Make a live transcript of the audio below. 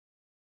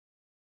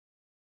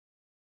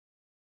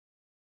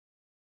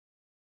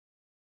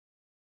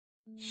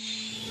So,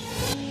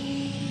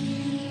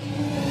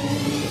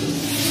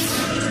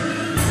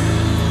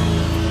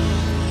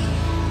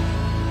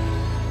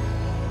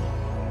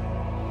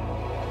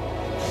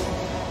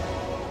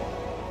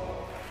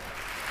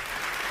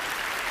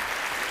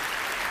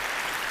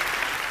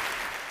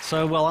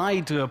 well, I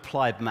do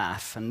applied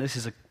math, and this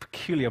is a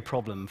peculiar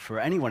problem for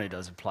anyone who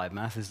does applied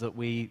math, is that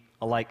we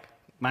are like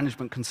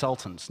management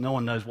consultants. No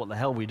one knows what the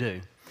hell we do.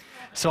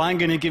 So I'm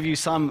going to give you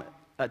some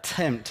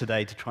attempt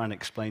today to try and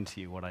explain to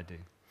you what I do.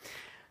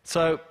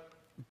 So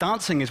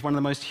dancing is one of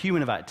the most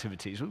human of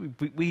activities.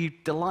 We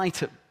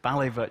delight at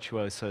ballet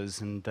virtuosos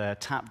and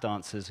tap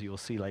dancers, who you'll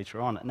see later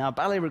on. Now,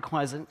 ballet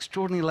requires an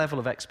extraordinary level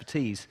of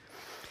expertise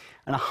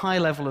and a high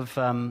level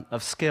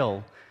of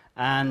skill,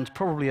 and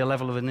probably a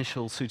level of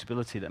initial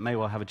suitability that may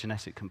well have a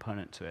genetic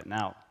component to it.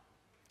 Now,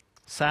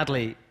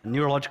 sadly,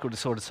 neurological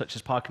disorders such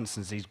as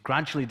Parkinson's disease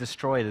gradually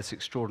destroy this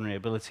extraordinary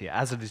ability,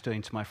 as it is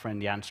doing to my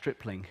friend Jan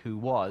Stripling, who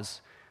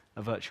was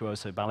a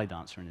virtuoso ballet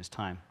dancer in his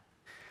time.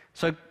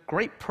 So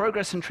great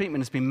progress in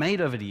treatment has been made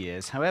over the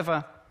years.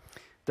 However,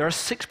 there are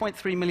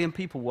 6.3 million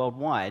people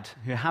worldwide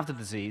who have the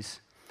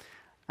disease,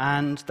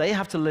 and they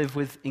have to live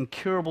with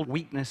incurable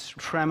weakness,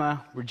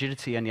 tremor,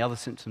 rigidity, and the other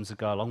symptoms that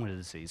go along with the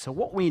disease. So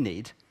what we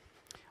need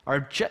are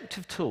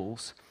objective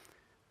tools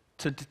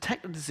to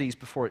detect the disease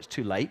before it's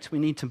too late. We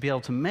need to be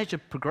able to measure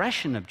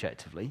progression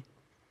objectively.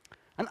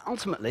 And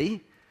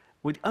ultimately,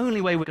 the only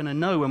way we're going to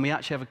know when we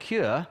actually have a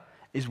cure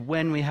is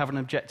when we have an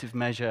objective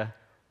measure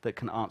that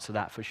can answer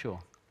that for sure.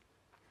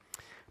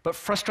 But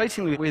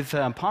frustratingly, with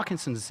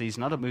Parkinson's disease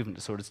and other movement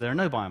disorders, there are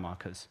no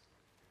biomarkers.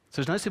 So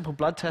there's no simple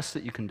blood test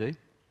that you can do.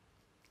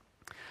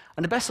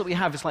 And the best that we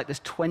have is like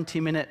this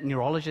 20-minute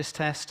neurologist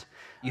test.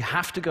 You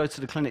have to go to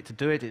the clinic to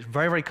do it. It's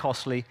very, very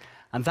costly.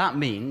 And that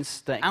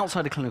means that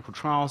outside of clinical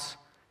trials,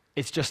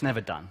 it's just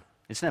never done.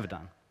 It's never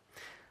done.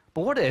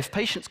 But what if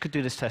patients could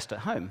do this test at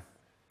home?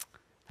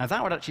 Now,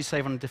 that would actually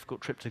save on a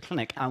difficult trip to the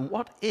clinic. And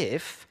what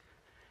if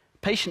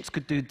patients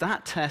could do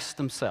that test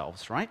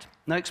themselves, right?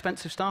 No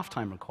expensive staff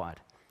time required.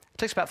 It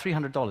takes about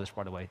 $300,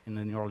 by the way, in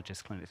the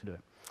neurologist clinic to do it.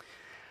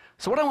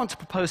 So what I want to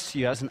propose to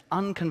you as an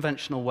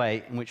unconventional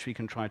way in which we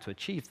can try to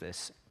achieve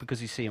this,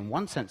 because you see, in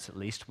one sense at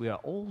least, we are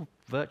all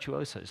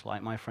virtuosos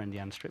like my friend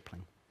Jan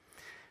Stripling.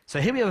 So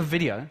here we have a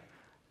video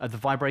of the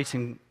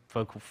vibrating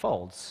vocal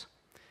folds.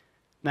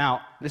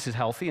 Now, this is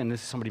healthy, and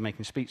this is somebody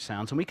making speech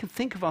sounds, and we can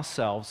think of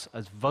ourselves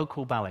as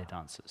vocal ballet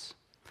dancers,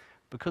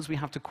 because we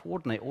have to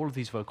coordinate all of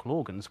these vocal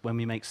organs when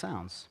we make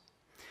sounds.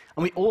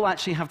 And we all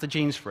actually have the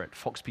genes for it,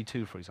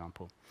 FOXP2, for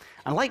example.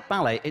 And like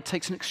ballet, it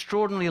takes an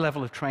extraordinary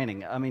level of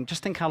training. I mean,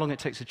 just think how long it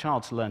takes a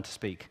child to learn to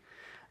speak.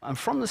 And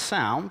from the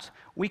sound,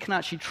 we can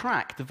actually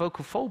track the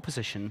vocal fold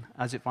position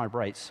as it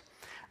vibrates.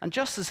 And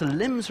just as the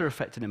limbs are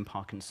affected in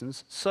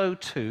Parkinson's, so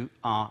too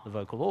are the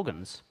vocal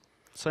organs.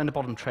 So in the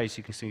bottom trace,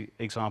 you can see an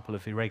example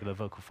of irregular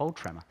vocal fold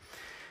tremor.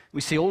 We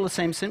see all the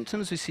same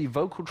symptoms. We see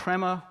vocal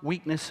tremor,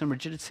 weakness, and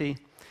rigidity.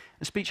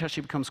 The speech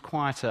actually becomes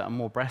quieter and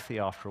more breathy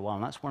after a while,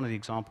 and that's one of the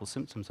example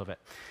symptoms of it.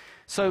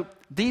 So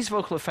these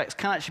vocal effects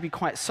can actually be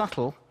quite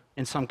subtle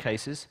in some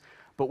cases,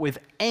 but with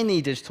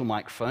any digital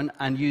microphone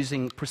and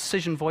using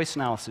precision voice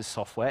analysis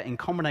software in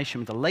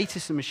combination with the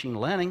latest in machine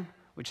learning,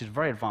 which is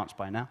very advanced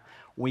by now,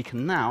 we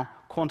can now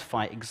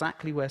quantify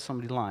exactly where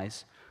somebody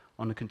lies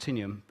on the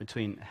continuum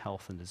between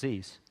health and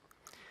disease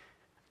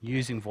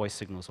using voice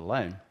signals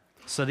alone.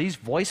 So these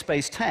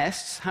voice-based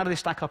tests, how do they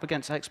stack up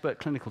against expert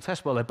clinical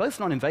tests? Well, they're both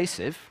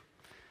non-invasive.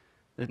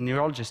 The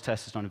neurologist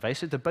test is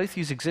non-invasive. They both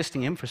use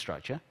existing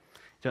infrastructure.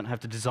 You don't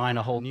have to design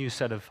a whole new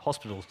set of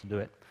hospitals to do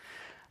it.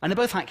 And they're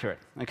both accurate.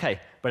 Okay,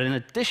 but in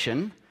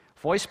addition,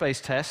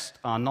 voice-based tests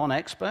are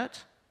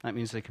non-expert. That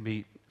means they can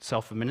be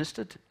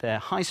self-administered. They're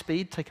high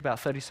speed, take about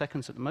 30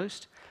 seconds at the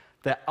most.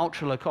 They're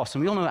ultra-low cost.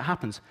 And we all know what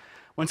happens.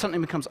 When something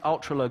becomes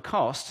ultra-low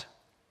cost,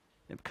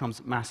 it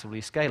becomes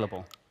massively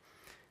scalable.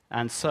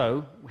 And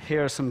so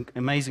here are some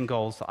amazing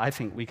goals that I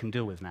think we can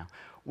deal with now.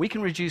 We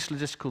can reduce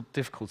logistical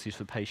difficulties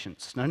for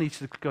patients. No need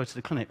to go to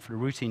the clinic for a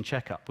routine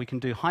checkup. We can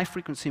do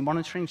high-frequency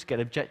monitoring to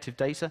get objective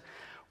data.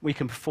 We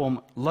can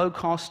perform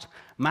low-cost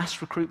mass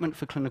recruitment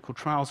for clinical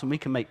trials, and we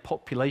can make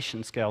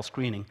population-scale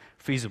screening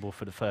feasible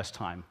for the first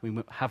time. We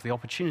have the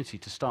opportunity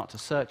to start to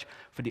search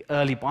for the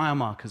early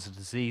biomarkers of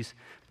disease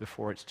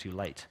before it's too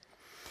late.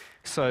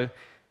 So,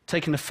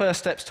 taking the first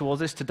steps towards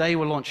this, today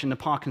we're launching the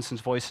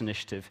Parkinson's Voice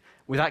Initiative.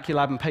 With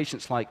Acculab and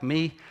patients like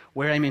me,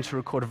 we're aiming to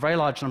record a very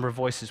large number of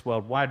voices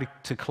worldwide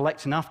to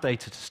collect enough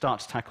data to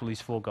start to tackle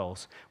these 4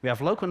 goals. We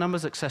have local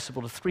numbers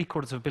accessible to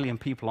 750 million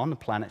people on the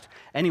planet.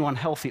 Anyone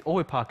healthy or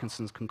with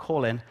Parkinson's can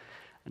call in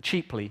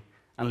cheaply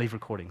and leave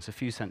recordings, a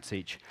few cents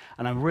each.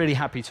 And I'm really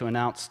happy to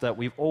announce that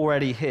we've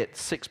already hit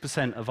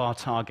 6% of our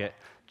target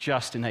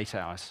just in 8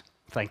 hours.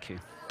 Thank you.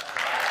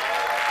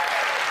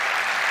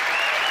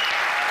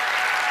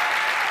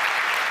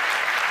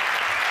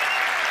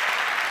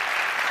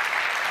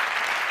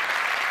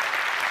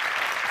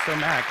 So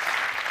Max,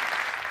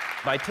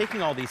 by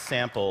taking all these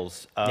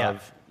samples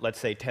of, let's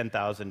say,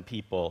 10,000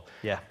 people,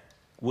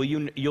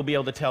 You'll be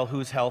able to tell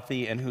who's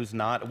healthy and who's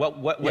not?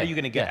 What are you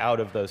going to get out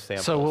of those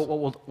samples? So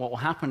what will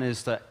happen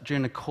is that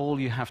during the call,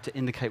 you have to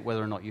indicate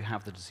whether or not you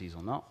have the disease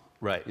or not.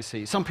 Right. You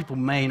see, some people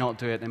may not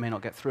do it, they may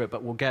not get through it,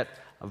 but we'll get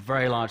a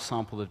very large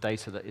sample of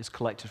data that is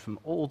collected from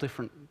all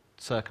different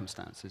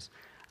circumstances.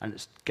 And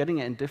it's getting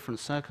it in different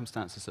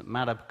circumstances that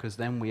matter, because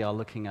then we are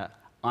looking at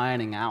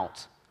ironing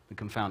out the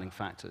confounding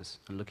factors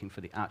and looking for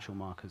the actual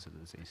markers of the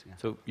disease. Yeah.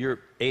 So you're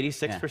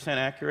 86%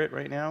 accurate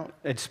right now?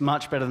 It's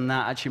much better than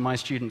that. Actually, my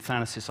student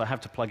Thanasis, I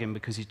have to plug in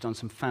because he's done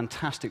some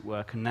fantastic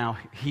work, and now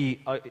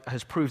he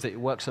has proved that it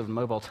works over the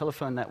mobile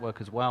telephone network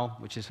as well,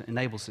 which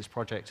enables this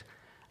project.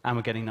 And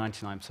we're getting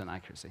 99%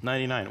 accuracy.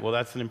 99. Well,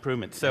 that's an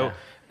improvement. So,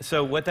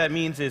 so what that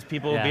means is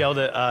people will be able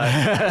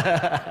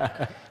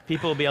to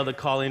people will be able to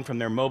call in from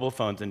their mobile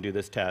phones and do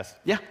this test.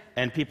 Yeah.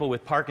 And people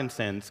with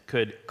Parkinson's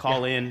could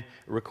call in,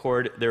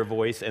 record their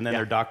voice, and then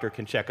their doctor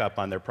can check up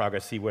on their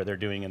progress, see where they're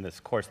doing in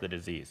this course of the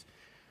disease.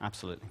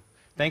 Absolutely.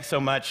 Thanks so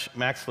much,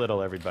 Max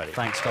Little, everybody.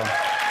 Thanks, Tom.